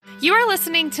You are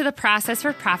listening to the Process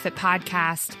for Profit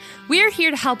podcast. We are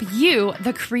here to help you,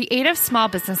 the creative small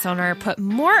business owner, put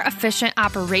more efficient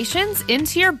operations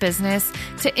into your business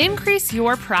to increase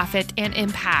your profit and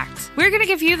impact. We're going to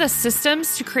give you the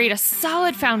systems to create a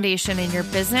solid foundation in your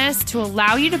business to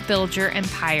allow you to build your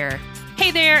empire. Hey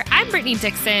there, I'm Brittany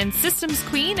Dixon, Systems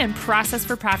Queen and Process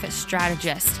for Profit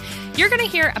Strategist. You're going to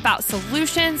hear about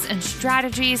solutions and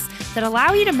strategies that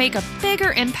allow you to make a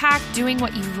bigger impact doing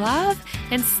what you love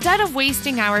instead of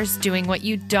wasting hours doing what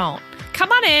you don't.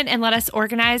 Come on in and let us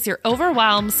organize your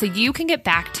overwhelm so you can get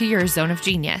back to your zone of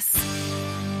genius.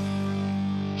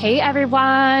 Hey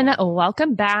everyone,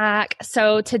 welcome back.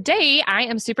 So today I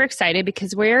am super excited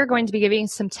because we're going to be giving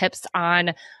some tips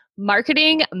on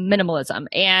marketing minimalism.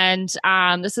 And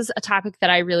this is a topic that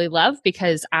I really love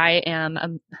because I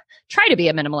am try to be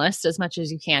a minimalist as much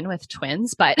as you can with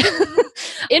twins, but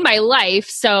in my life.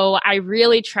 So I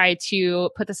really try to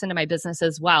put this into my business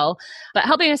as well. But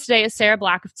helping us today is Sarah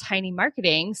Block of Tiny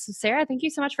Marketing. So Sarah, thank you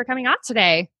so much for coming on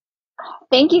today.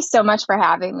 Thank you so much for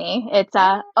having me. It's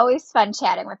always fun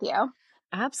chatting with you.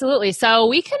 Absolutely. So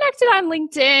we connected on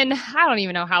LinkedIn. I don't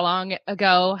even know how long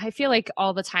ago. I feel like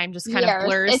all the time just kind of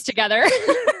blurs together.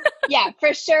 Yeah,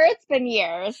 for sure. It's been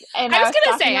years. And I was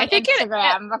going to say, I think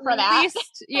Instagram for that.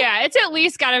 It's at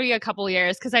least got to be a couple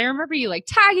years because I remember you like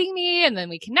tagging me and then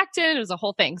we connected. It was a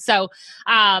whole thing. So,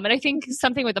 and I think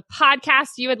something with the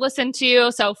podcast you had listened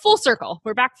to. So full circle.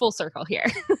 We're back full circle here.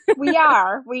 We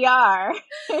are.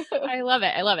 I love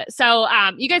it. So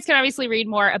you guys can obviously read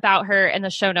more about her in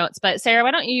the show notes. But Sarah,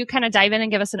 why don't you kind of dive in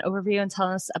and give us an overview and tell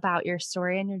us about your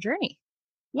story and your journey?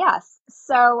 Yes.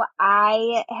 So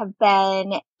I have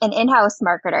been an in-house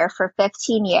marketer for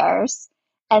 15 years.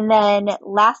 And then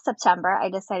last September, I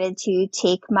decided to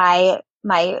take my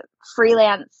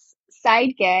freelance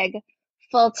side gig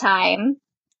full time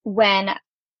when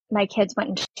my kids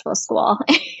went into school.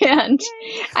 And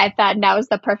I thought now is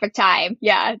the perfect time.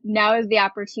 Yeah, now is the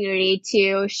opportunity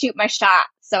to shoot my shot.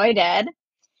 So I did.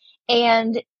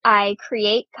 And I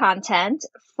create content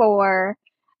for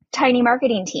tiny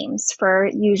marketing teams, for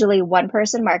usually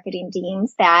one-person marketing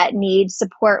teams that need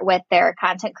support with their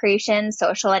content creation,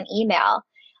 social, and email.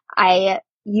 I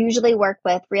usually work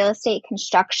with real estate,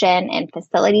 construction, and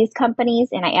facilities companies,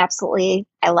 and I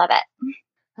love it.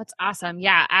 That's awesome.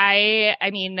 Yeah. I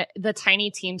mean, the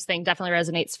tiny teams thing definitely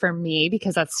resonates for me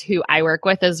because that's who I work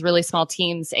with is really small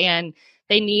teams, and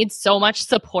they need so much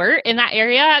support in that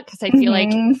area because I feel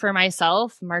like for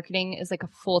myself, marketing is like a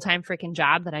full-time freaking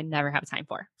job that I never have time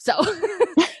for. So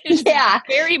it's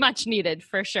very much needed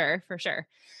for sure.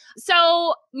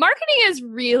 So marketing is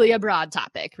really a broad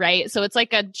topic, right? So it's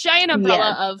like a giant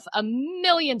umbrella of a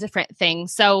million different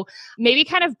things. So maybe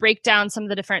kind of break down some of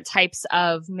the different types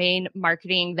of main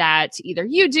marketing that either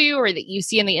you do or that you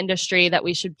see in the industry that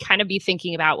we should kind of be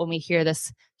thinking about when we hear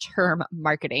this term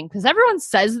marketing, because everyone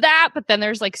says that, but then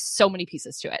there's like so many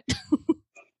pieces to it.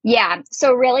 Yeah.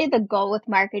 So really the goal with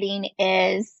marketing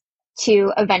is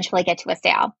to eventually get to a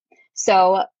sale.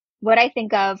 So what I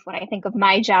think of when I think of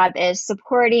my job is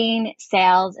supporting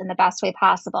sales in the best way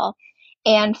possible.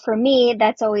 And for me,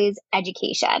 that's always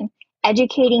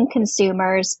educating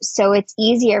consumers so it's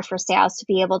easier for sales to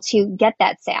be able to get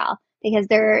that sale because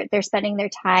they're spending their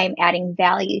time adding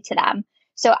value to them.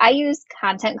 So I use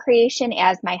content creation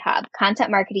as my hub. Content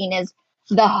marketing is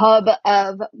the hub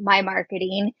of my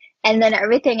marketing, and then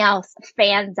everything else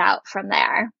fans out from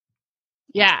there.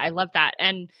 Yeah, I love that.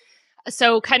 And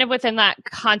so kind of within that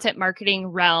content marketing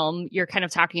realm, you're kind of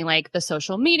talking like the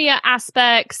social media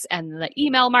aspects and the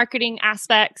email marketing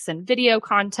aspects and video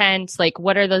content. Like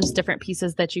what are those different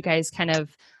pieces that you guys kind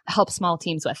of help small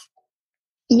teams with?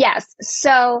 Yes.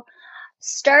 So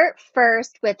start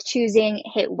first with choosing,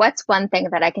 hey, what's one thing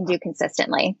that I can do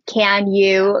consistently? Can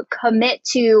you commit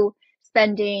to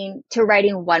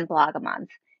writing one blog a month?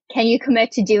 Can you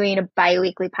commit to doing a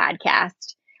bi-weekly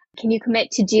podcast? Can you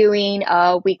commit to doing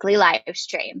a weekly live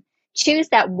stream? Choose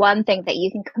that one thing that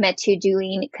you can commit to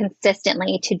doing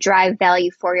consistently to drive value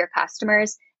for your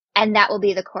customers, and that will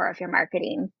be the core of your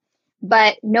marketing.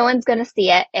 But no one's going to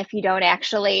see it if you don't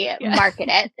actually market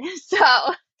it. So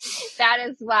that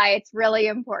is why it's really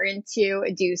important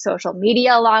to do social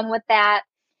media along with that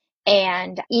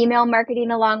and email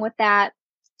marketing along with that.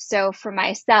 So for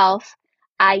myself,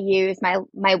 I use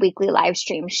my weekly live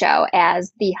stream show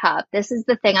as the hub. This is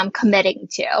the thing I'm committing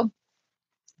to.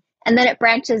 And then it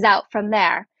branches out from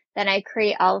there. Then I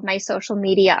create all of my social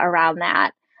media around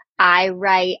that. I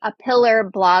write a pillar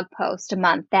blog post a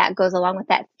month that goes along with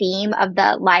that theme of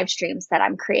the live streams that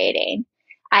I'm creating.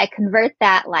 I convert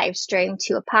that live stream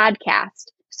to a podcast.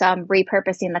 So I'm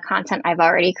repurposing the content I've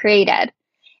already created.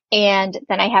 And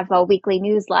then I have a weekly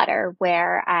newsletter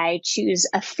where I choose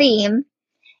a theme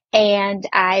and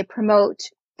I promote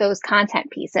those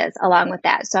content pieces along with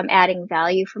that. So I'm adding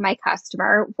value for my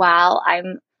customer while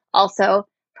I'm also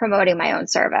promoting my own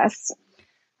service.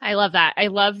 I love that. I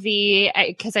love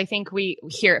because I think we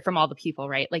hear it from all the people,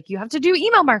 right? Like you have to do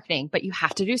email marketing, but you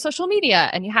have to do social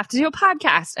media and you have to do a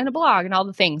podcast and a blog and all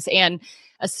the things. And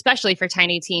especially for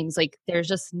tiny teams, like there's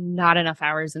just not enough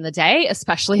hours in the day,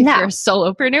 especially if you're a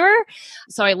solopreneur.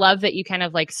 So I love that you kind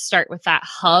of like start with that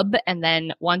hub. And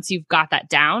then once you've got that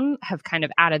down, have kind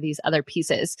of added these other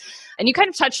pieces. And you kind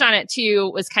of touched on it too,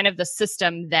 was kind of the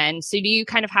system then. So do you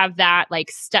kind of have that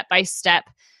like step by step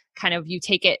kind of you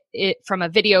take it from a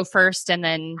video first and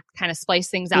then kind of splice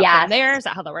things out from there? Is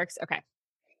that how that works? Okay.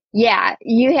 Yeah,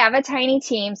 you have a tiny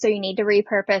team, so you need to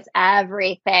repurpose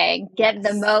everything, get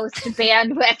the most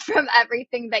bandwidth from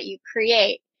everything that you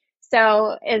create.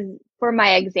 So for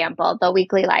my example, the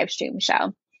weekly live stream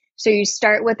show. So you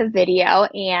start with a video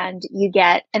and you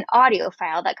get an audio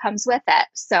file that comes with it.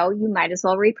 So you might as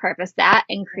well repurpose that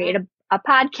and create a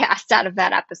podcast out of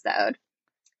that episode.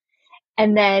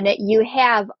 And then you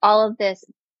have all of this,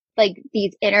 like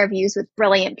these interviews with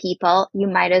brilliant people. You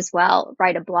might as well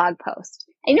write a blog post.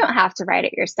 And you don't have to write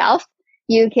it yourself.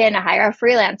 You can hire a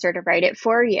freelancer to write it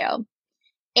for you.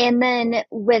 And then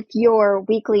with your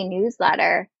weekly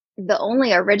newsletter, the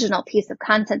only original piece of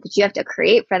content that you have to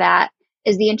create for that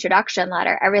is the introduction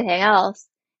letter. Everything else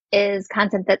is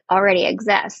content that already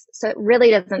exists. So it really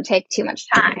doesn't take too much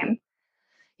time.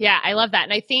 Yeah, I love that.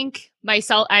 And I think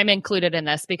I'm included in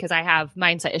this because I have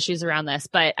mindset issues around this.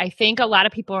 But I think a lot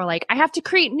of people are like, I have to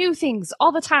create new things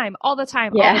all the time, all the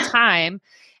time, all the time.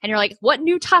 And you're like, what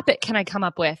new topic can I come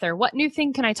up with? Or what new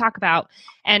thing can I talk about?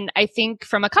 And I think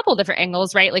from a couple different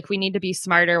angles, right? Like we need to be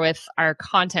smarter with our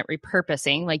content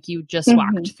repurposing, like you just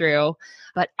walked through.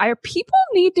 But our people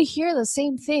need to hear the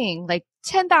same thing like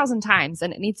 10,000 times,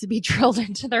 and it needs to be drilled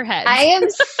into their heads. I am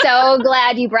so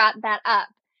glad you brought that up.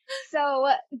 So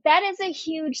that is a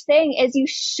huge thing, is you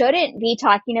shouldn't be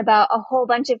talking about a whole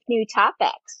bunch of new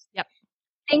topics. Yep.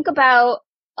 Think about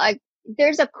like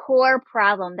there's a core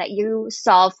problem that you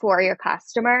solve for your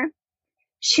customer.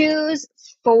 Choose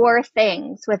 4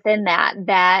 things within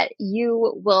that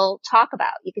you will talk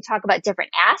about. You could talk about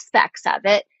different aspects of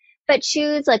it, but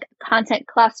choose like content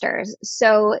clusters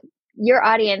so your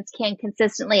audience can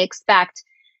consistently expect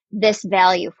this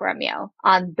value from you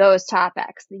on those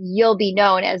topics. You'll be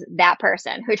known as that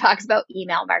person who talks about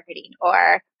email marketing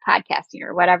or podcasting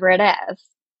or whatever it is.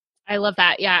 I love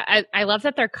that. Yeah. I love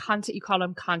that they're content, you call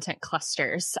them content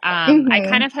clusters. I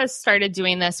kind of have started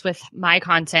doing this with my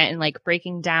content and like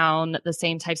breaking down the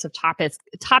same types of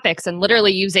topics and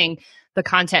literally using the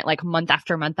content like month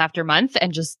after month after month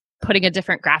and just putting a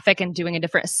different graphic and doing a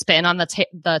different spin on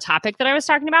the topic that I was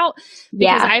talking about.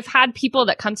 Because I've had people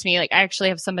that come to me, like I actually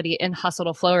have somebody in Hustle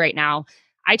to Flow right now.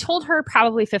 I told her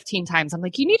probably 15 times, I'm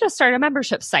like, you need to start a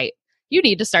membership site. You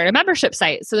need to start a membership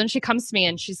site. So then she comes to me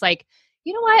and she's like,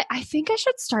 you know what? I think I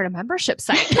should start a membership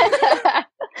site.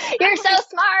 You're so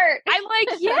smart. I'm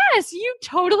like, yes, you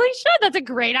totally should. That's a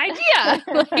great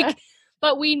idea.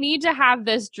 But we need to have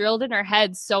this drilled in our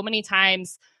heads so many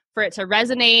times for it to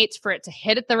resonate, for it to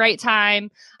hit at the right time.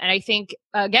 And I think,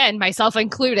 again, myself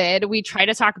included, we try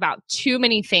to talk about too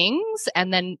many things.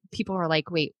 And then people are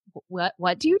like, wait,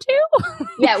 what do you do?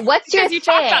 Yeah, what's your thing? You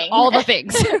talk about all the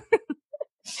things.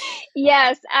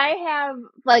 Yes, I have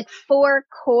like 4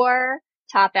 core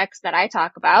topics that I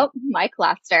talk about, my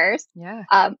clusters,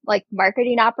 like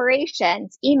marketing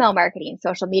operations, email marketing,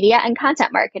 social media, and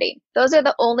content marketing. Those are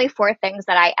the only 4 things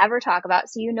that I ever talk about.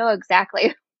 So you know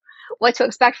exactly what to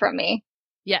expect from me.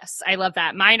 Yes, I love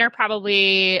that. Mine are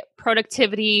probably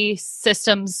productivity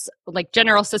systems, like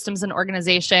general systems and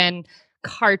organization,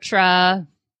 Kartra.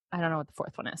 I don't know what the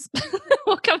 4th one is.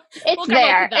 It's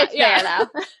there though.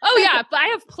 Oh yeah, but I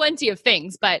have plenty of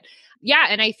things, but yeah.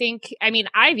 And I think,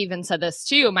 I've even said this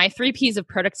too, my 3 Ps of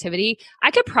productivity,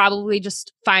 I could probably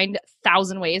just find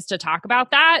 1,000 ways to talk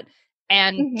about that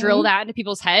and drill that into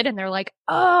people's head. And they're like,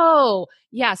 oh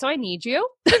yeah, so I need you.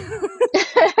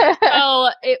 So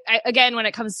again, when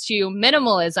it comes to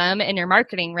minimalism in your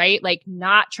marketing, right? Like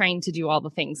not trying to do all the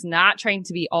things, not trying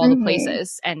to be all the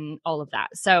places and all of that.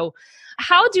 So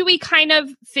how do we kind of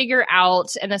figure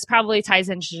out, and this probably ties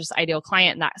into just ideal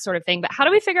client and that sort of thing, but how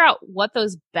do we figure out what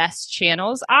those best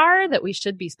channels are that we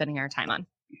should be spending our time on?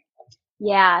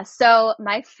 Yeah. So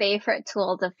my favorite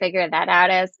tool to figure that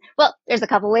out is, well, there's a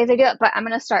couple ways I do it, but I'm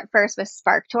going to start first with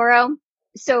SparkToro.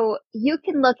 So you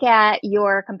can look at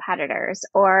your competitors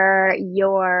or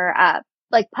your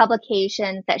like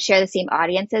publications that share the same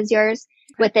audience as yours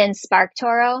within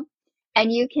SparkToro.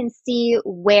 and you can see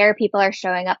where people are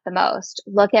showing up the most.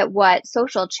 Look at what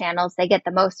social channels they get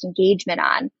the most engagement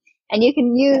on. And you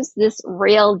can use this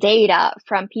real data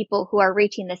from people who are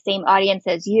reaching the same audience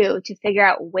as you to figure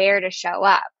out where to show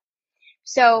up.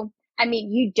 So, I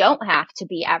mean, you don't have to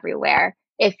be everywhere.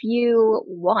 If you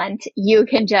want, you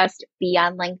can just be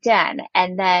on LinkedIn,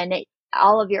 and then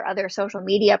all of your other social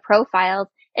media profiles.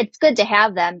 It's good to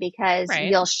have them because Right.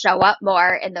 you'll show up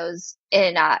more in those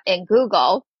in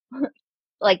Google,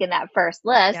 like in that first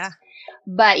Yeah. list.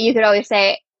 But you could always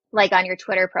say, like on your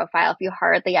Twitter profile, if you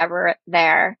hardly ever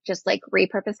there, just like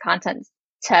repurpose content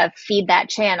to feed that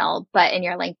channel. But in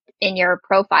your in your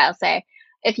profile, say,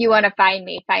 if you want to find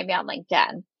me on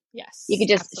LinkedIn. You Yes. could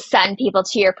just Absolutely. send people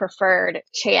to your preferred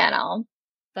channel.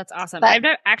 That's awesome. But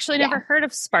Actually yeah, never heard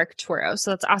of Spark Toro.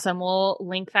 So that's awesome. We'll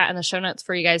link that in the show notes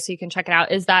for you guys so you can check it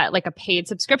out. Is that like a paid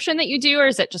subscription that you do, or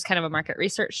is it just kind of a market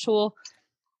research tool?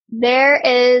 there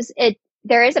is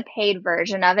a paid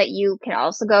version of it. You can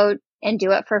also go and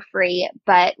do it for free.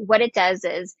 But what it does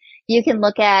is you can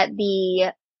look at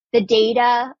the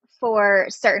data for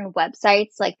certain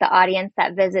websites, like the audience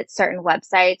that visits certain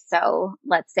websites. So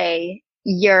let's say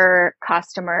your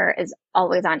customer is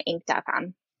always on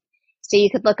Inc.com. So you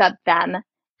could look up them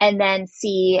and then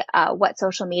see what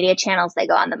social media channels they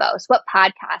go on the most, what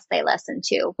podcasts they listen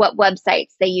to, what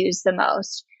websites they use the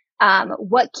most,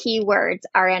 what keywords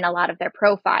are in a lot of their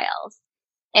profiles,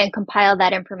 and compile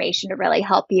that information to really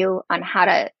help you on how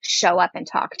to show up and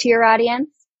talk to your audience.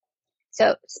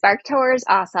 So Spark Tower is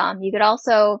awesome. You could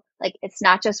also, like, it's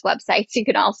not just websites. You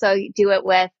can also do it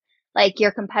with like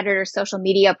your competitors' social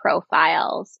media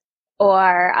profiles,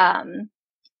 or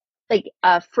like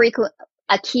a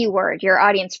keyword your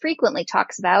audience frequently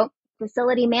talks about,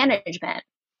 facility management,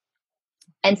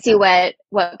 and see what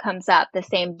comes up. The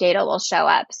same data will show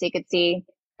up. So you could see,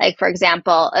 like, for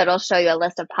example, it'll show you a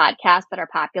list of podcasts that are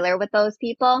popular with those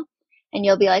people, and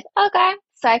you'll be like, okay,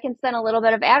 so I can spend a little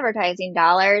bit of advertising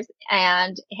dollars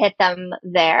and hit them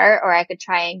there, or I could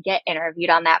try and get interviewed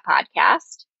on that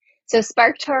podcast. So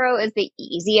SparkToro is the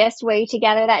easiest way to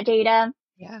gather that data.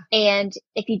 Yeah. And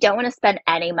if you don't want to spend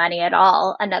any money at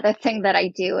all, another thing that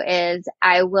I do is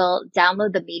I will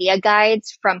download the media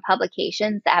guides from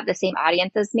publications that have the same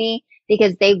audience as me,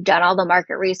 because they've done all the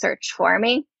market research for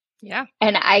me. Yeah.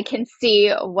 And I can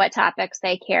see what topics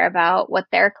they care about, what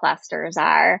their clusters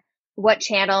are, what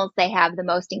channels they have the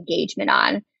most engagement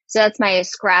on. So that's my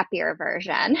scrappier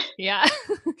version. Yeah.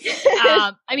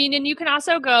 I mean, and you can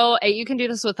also go, you can do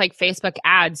this with like Facebook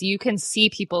ads. You can see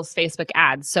people's Facebook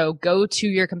ads. So go to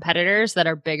your competitors that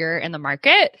are bigger in the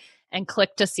market and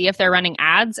click to see if they're running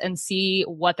ads and see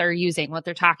what they're using, what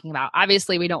they're talking about.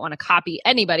 Obviously, we don't want to copy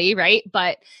anybody, right?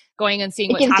 But going and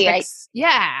seeing what topics,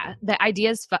 the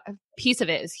ideas piece of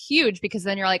it is huge, because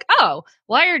then you're like, oh,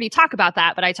 well, I already talk about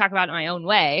that, but I talk about it in my own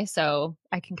way. So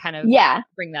I can kind of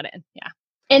bring that in. Yeah.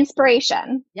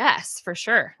 Inspiration. Yes, for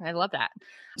sure. I love that.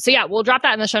 So yeah, we'll drop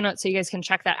that in the show notes so you guys can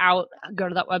check that out. Go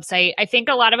to that website. I think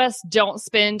a lot of us don't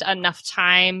spend enough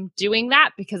time doing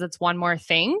that because it's one more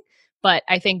thing. But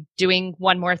I think doing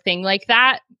one more thing like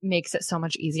that makes it so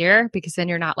much easier, because then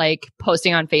you're not like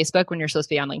posting on Facebook when you're supposed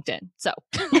to be on LinkedIn. So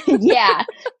yeah,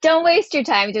 don't waste your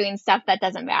time doing stuff that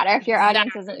doesn't matter if your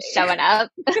audience isn't showing up.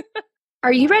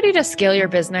 Are you ready to scale your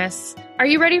business? Are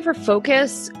you ready for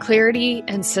focus, clarity,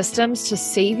 and systems to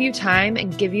save you time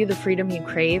and give you the freedom you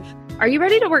crave? Are you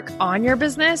ready to work on your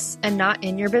business and not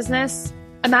in your business?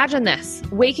 Imagine this: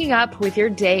 waking up with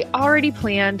your day already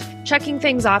planned, checking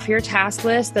things off your task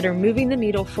list that are moving the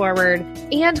needle forward,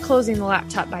 and closing the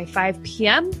laptop by 5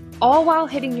 p.m., all while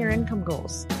hitting your income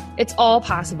goals. It's all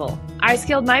possible. I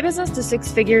scaled my business to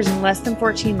 6 figures in less than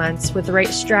 14 months with the right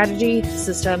strategy,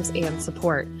 systems, and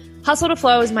support. Hustle to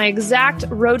Flow is my exact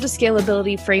road to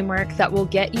scalability framework that will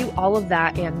get you all of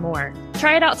that and more.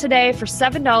 Try it out today for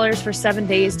 $7 for 7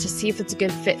 days to see if it's a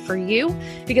good fit for you,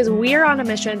 because we are on a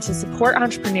mission to support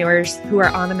entrepreneurs who are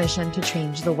on a mission to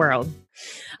change the world.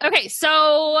 Okay,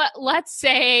 so let's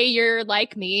say you're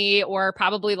like me, or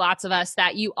probably lots of us,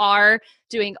 that you are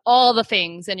doing all the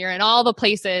things and you're in all the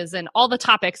places and all the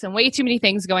topics and way too many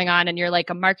things going on, and you're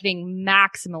like a marketing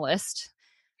maximalist.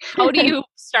 How do you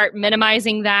start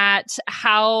minimizing that?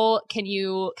 How can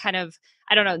you kind of,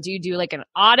 I don't know, do you do like an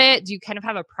audit? Do you kind of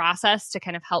have a process to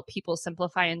kind of help people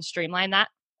simplify and streamline that?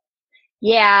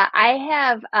 Yeah, I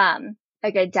have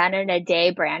like a done in a day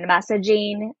brand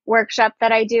messaging workshop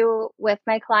that I do with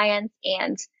my clients,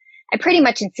 and I pretty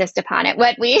much insist upon it.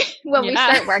 When we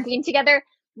start working together,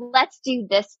 let's do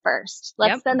this first.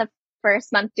 Let's spend the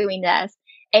first month doing this.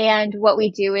 And what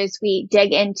we do is we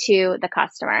dig into the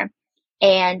customer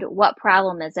and what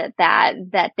problem is it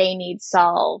that they need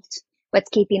solved. what's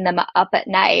keeping them up at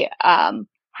night.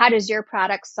 How does your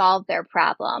product solve their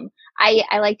problem?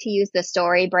 I like to use the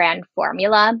story brand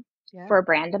formula Yeah. for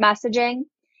brand messaging.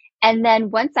 And then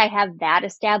once I have that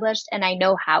established and I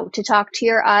know how to talk to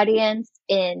your audience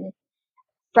in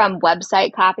from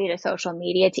website copy to social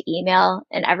media to email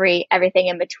and everything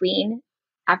in between,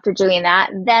 after doing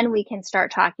that, then we can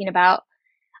start talking about,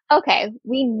 okay,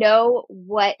 we know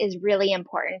what is really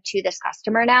important to this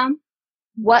customer now.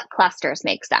 What clusters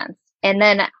make sense? And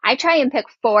then I try and pick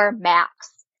 4 max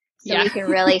so Yeah. we can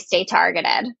really stay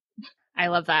targeted. I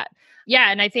love that.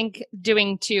 Yeah. And I think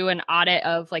doing too an audit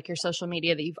of like your social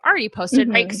media that you've already posted,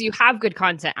 right? Because you have good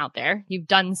content out there. You've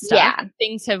done stuff. Yeah.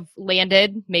 Things have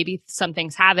landed. Maybe some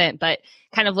things haven't, but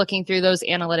kind of looking through those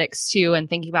analytics too and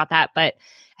thinking about that. But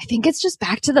I think it's just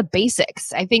back to the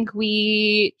basics. I think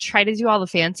we try to do all the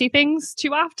fancy things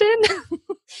too often.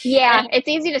 Yeah, And it's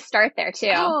easy to start there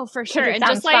too. oh, for sure. It And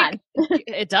just sounds like fun.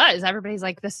 it does. Everybody's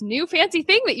like this new fancy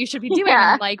thing that you should be doing.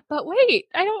 Yeah. I'm like, but wait,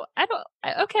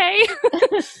 okay.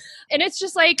 And it's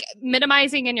just like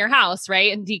minimizing in your house,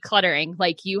 right? And decluttering.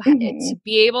 Like to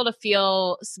be able to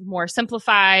feel more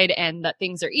simplified and that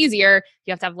things are easier,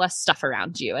 you have to have less stuff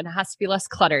around you and it has to be less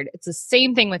cluttered. It's the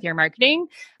same thing with your marketing.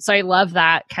 So I love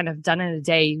that kind of done in a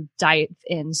day, you dive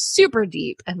in super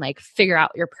deep and like figure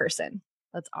out your person.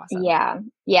 That's awesome. Yeah.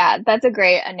 Yeah. That's a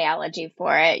great analogy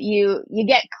for it. You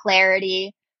get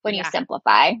clarity when you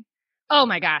simplify. Oh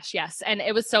my gosh, yes. And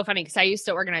it was so funny because I used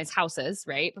to organize houses,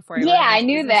 right? Before I Yeah, I organized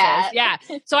knew businesses. that. Yeah.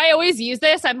 So I always use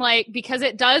this. I'm like, because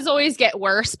it does always get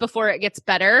worse before it gets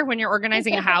better when you're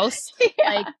organizing a house.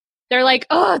 Yeah. Like they're like,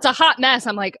 oh, it's a hot mess.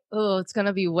 I'm like, oh, it's going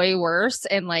to be way worse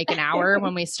in like an hour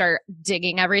when we start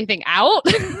digging everything out.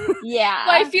 Yeah.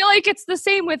 So I feel like it's the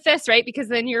same with this, right? Because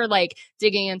then you're like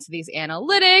digging into these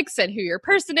analytics and who your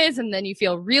person is, and then you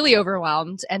feel really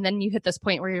overwhelmed. And then you hit this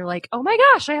point where you're like, oh my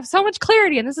gosh, I have so much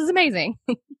clarity and this is amazing.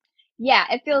 Yeah,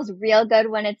 it feels real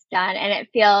good when it's done, and it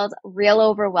feels real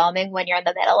overwhelming when you're in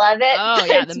the middle of it. Oh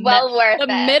yeah, it's well worth it.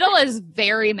 The middle is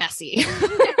very messy.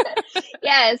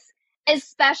 Yes,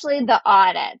 especially the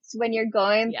audits. When you're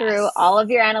going through all of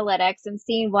your analytics and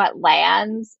seeing what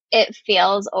lands, it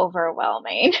feels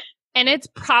overwhelming. And it's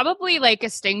probably like a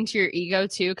sting to your ego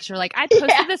too, because you're like, I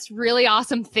posted this really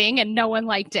awesome thing and no one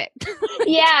liked it.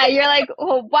 Yeah, you're like,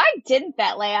 well, why didn't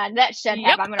that land? That should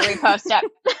have. I'm going to repost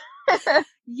it.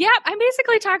 Yep. I'm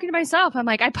basically talking to myself. I'm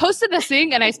like, I posted this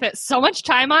thing and I spent so much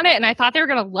time on it and I thought they were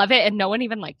going to love it and no one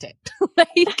even liked it. But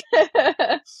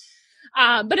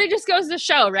it just goes to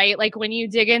show, right? Like when you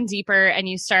dig in deeper and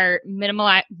you start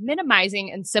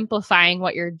minimizing and simplifying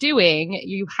what you're doing,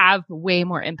 you have way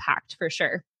more impact for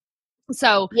sure.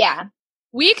 So yeah,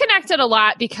 we connected a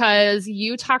lot because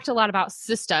you talked a lot about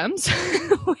systems,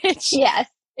 which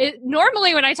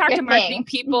normally when I talk to marketing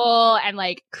people and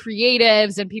like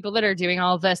creatives and people that are doing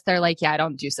all of this, they're like, yeah, I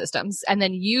don't do systems. And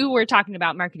then you were talking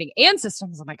about marketing and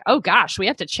systems. I'm like, oh gosh, we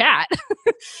have to chat.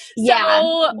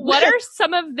 So what are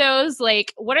some of those,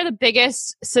 like, what are the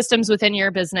biggest systems within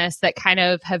your business that kind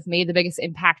of have made the biggest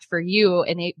impact for you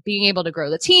in being able to grow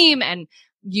the team and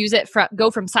use it go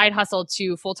from side hustle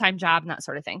to full-time job and that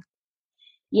sort of thing?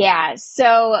 Yeah.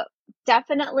 So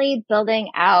definitely building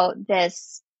out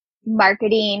this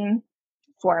marketing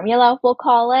formula, we'll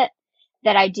call it,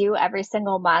 that I do every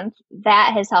single month.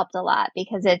 That has helped a lot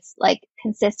because it's like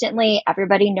consistently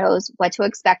everybody knows what to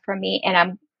expect from me.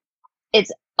 And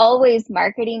it's always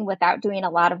marketing without doing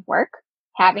a lot of work,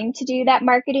 having to do that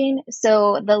marketing.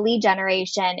 So the lead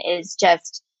generation is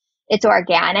just, it's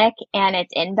organic and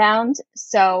it's inbound.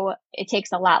 So it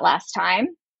takes a lot less time.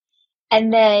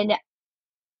 And then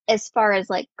as far as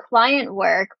like client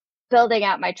work, building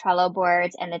out my Trello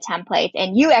boards and the templates.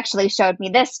 And you actually showed me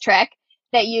this trick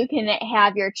that you can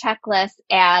have your checklist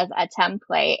as a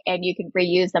template and you can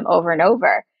reuse them over and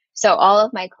over. So all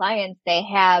of my clients, they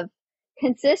have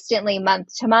consistently month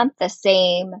to month the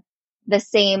same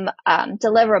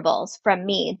deliverables from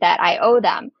me that I owe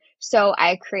them. So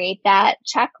I create that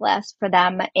checklist for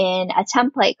them in a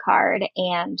template card,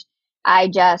 and I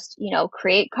just,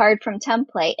 create card from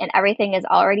template, and everything is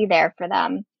already there for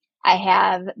them. I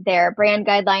have their brand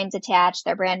guidelines attached,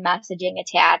 their brand messaging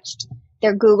attached,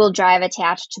 their Google Drive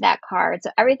attached to that card. So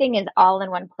everything is all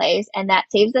in one place, and that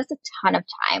saves us a ton of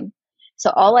time. So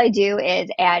all I do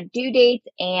is add due dates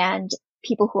and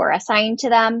people who are assigned to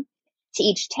them to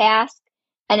each task,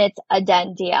 and it's a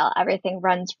done deal. Everything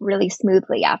runs really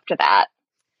smoothly after that.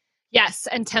 Yes.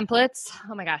 And templates.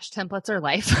 Oh my gosh, templates are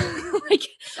life. Like,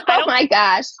 Oh my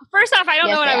gosh. first off, I don't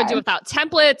Yes, know what they I would are. do without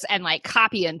templates and like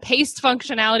copy and paste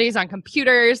functionalities on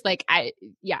computers. Like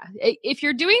if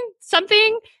you're doing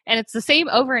something and it's the same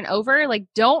over and over, like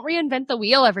don't reinvent the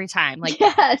wheel every time. Like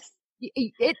Yes.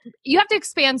 you have to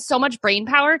expand so much brain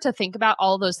power to think about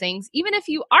all those things. Even if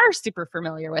you are super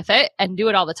familiar with it and do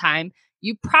it all the time,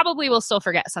 you probably will still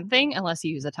forget something unless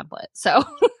you use a template. So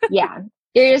Yeah.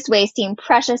 You're just wasting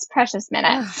precious, precious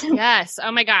minutes. yes.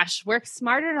 Oh my gosh. Work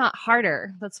smarter, not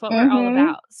harder. That's what we're all Mm-hmm.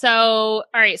 about. So, all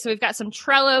right. So we've got some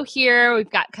Trello here. We've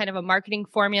got kind of a marketing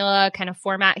formula kind of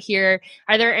format here.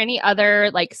 Are there any other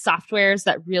like softwares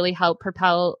that really help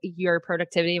propel your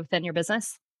productivity within your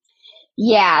business?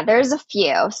 Yeah, there's a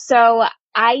few. So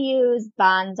I use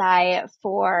Bonsai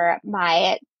for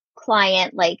my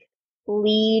client, like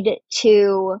lead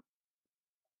to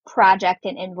project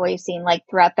and invoicing, like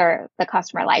throughout the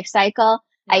customer life cycle.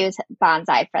 I use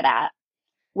Bonsai for that,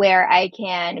 where I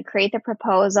can create the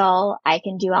proposal. I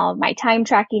can do all of my time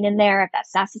tracking in there if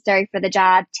that's necessary for the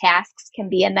job. Tasks can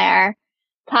be in there,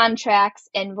 contracts,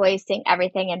 invoicing,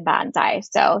 everything in Bonsai.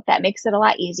 So that makes it a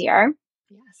lot easier.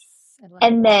 Yes. I love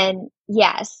And it. then,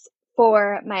 yes,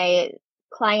 for my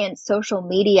client's social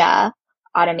media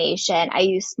automation, I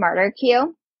use Smarter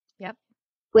Queue, Yep.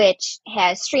 which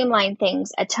has streamlined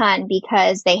things a ton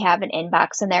because they have an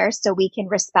inbox in there so we can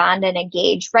respond and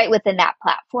engage right within that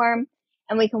platform.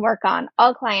 And we can work on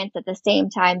all clients at the same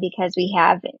time because we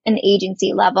have an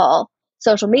agency level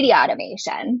social media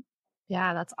automation.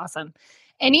 Yeah, that's awesome.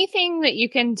 Anything that you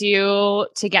can do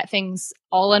to get things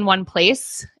all in one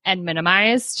place and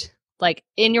minimized, like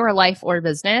in your life or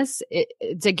business,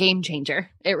 it's a game changer.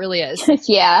 It really is.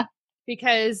 Yeah.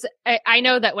 Because I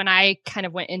know that when I kind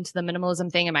of went into the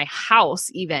minimalism thing in my house,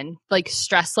 even like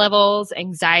stress levels,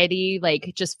 anxiety,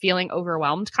 like just feeling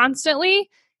overwhelmed constantly,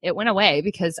 it went away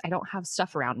because I don't have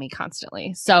stuff around me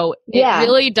constantly. So it Yeah.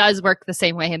 really does work the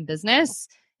same way in business.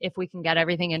 If we can get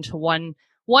everything into one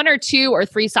or two or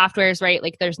three softwares, right?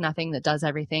 Like there's nothing that does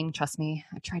everything. Trust me,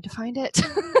 I tried to find it.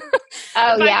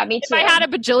 Oh, yeah, me If I too.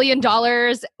 had $1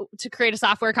 bajillion to create a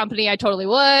software company, I totally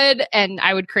would. And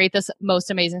I would create this most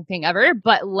amazing thing ever.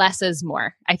 But less is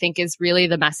more, I think, is really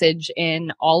the message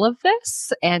in all of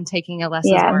this, and taking a less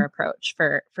is Yeah. more approach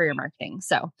for your marketing.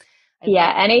 So I love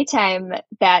Yeah, that. anytime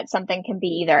that something can be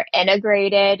either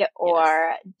integrated Yes.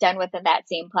 or done within that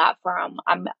same platform,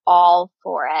 I'm all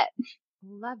for it.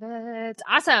 Love it.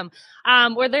 Awesome.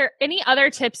 Were there any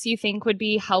other tips you think would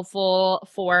be helpful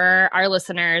for our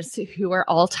listeners who are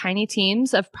all tiny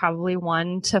teams of probably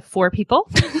 1 to 4 people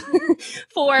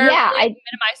for Yeah, really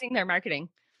minimizing their marketing?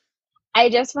 I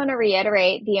just want to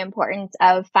reiterate the importance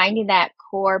of finding that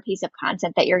core piece of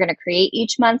content that you're going to create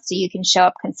each month so you can show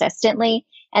up consistently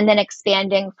and then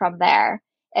expanding from there.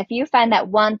 If you find that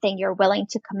one thing you're willing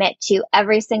to commit to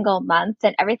every single month,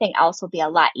 then everything else will be a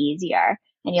lot easier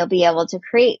and you'll be able to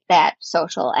create that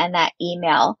social and that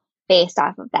email based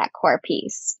off of that core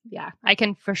piece. Yeah, I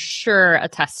can for sure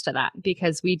attest to that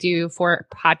because we do 4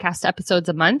 podcast episodes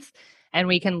a month, and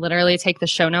we can literally take the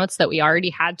show notes that we already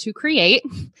had to create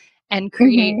and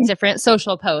create Mm-hmm. different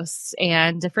social posts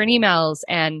and different emails.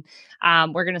 And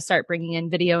we're going to start bringing in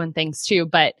video and things too.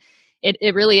 But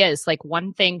it really is like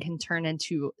one thing can turn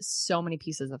into so many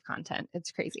pieces of content.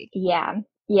 It's crazy. Yeah.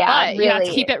 Yeah. But you have to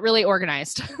Really. keep it really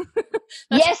organized.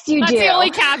 that's Yes, you that's do. the only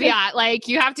caveat. Like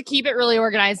you have to keep it really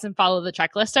organized and follow the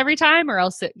checklist every time, or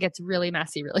else it gets really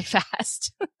messy really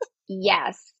fast.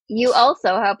 Yes. You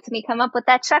also helped me come up with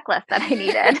that checklist that I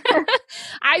needed.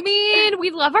 I mean, we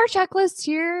love our checklist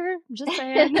here. I'm just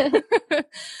saying.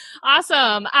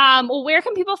 Awesome. Well, where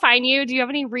can people find you? Do you have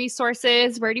any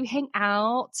resources? Where do you hang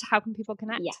out? How can people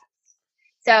connect? Yeah.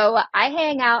 So I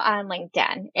hang out on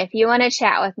LinkedIn. If you want to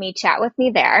chat with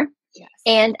me there. Yes.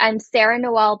 And I'm Sarah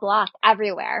Noel Block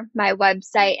everywhere, my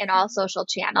website and all social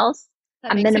channels.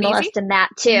 That I'm makes it easy. minimalist in that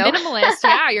too. Minimalist.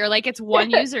 Yeah. You're like, it's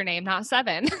one username, not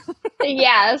 7.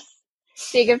 Yes.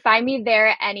 So you can find me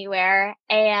there anywhere.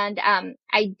 And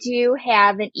I do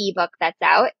have an ebook that's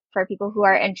out for people who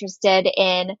are interested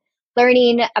in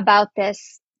learning about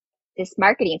this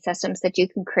marketing systems that you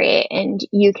can create. And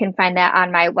you can find that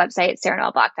on my website,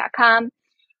 sarahnoelblock.com.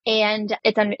 And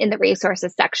it's in the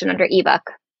resources section under ebook.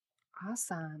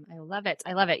 Awesome. I love it.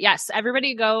 I love it. Yes.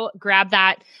 Everybody go grab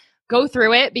that, go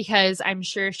through it because I'm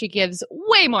sure she gives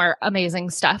way more amazing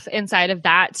stuff inside of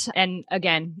that. And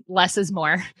again, less is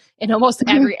more in almost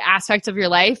every aspect of your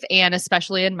life and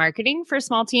especially in marketing for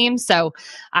small teams. So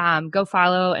go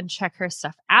follow and check her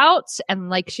stuff out. And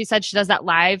like she said, she does that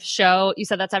live show. You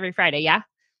said that's every Friday. Yeah.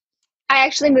 I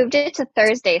actually moved it to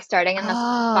Thursday starting in the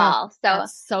fall. So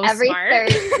that's so every smart.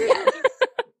 Thursday.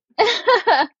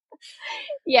 Yes.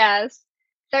 Yes.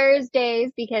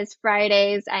 Thursdays, because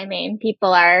Fridays, I mean,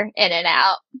 people are in and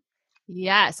out.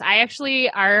 Yes,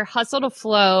 our Hustle to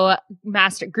Flow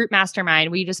group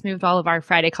mastermind, we just moved all of our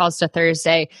Friday calls to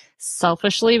Thursday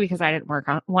selfishly because I didn't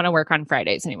want to work on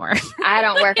Fridays anymore. I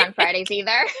don't work on Fridays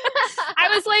either.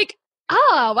 I was like,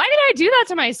 oh, why did I do that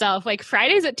to myself? Like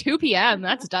Fridays at 2 p.m.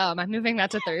 That's dumb. I'm moving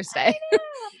that to Thursday.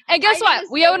 And guess what?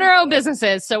 We own our own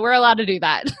businesses, so we're allowed to do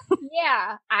that.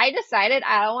 Yeah, I decided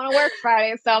I don't want to work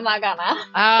Friday, so I'm not gonna.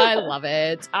 I love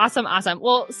it. Awesome.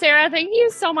 Well, Sarah, thank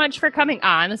you so much for coming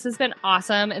on. This has been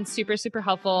awesome and super, super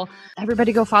helpful.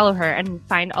 Everybody go follow her and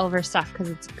find all of her stuff because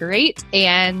it's great.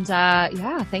 And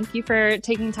thank you for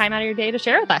taking time out of your day to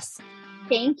share with us.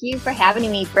 Thank you for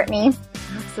having me, Brittany.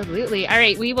 Absolutely. All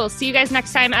right. We will see you guys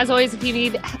next time. As always, if you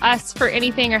need us for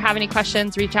anything or have any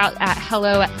questions, reach out at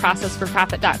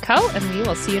hello@processforprofit.co and we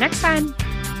will see you next time.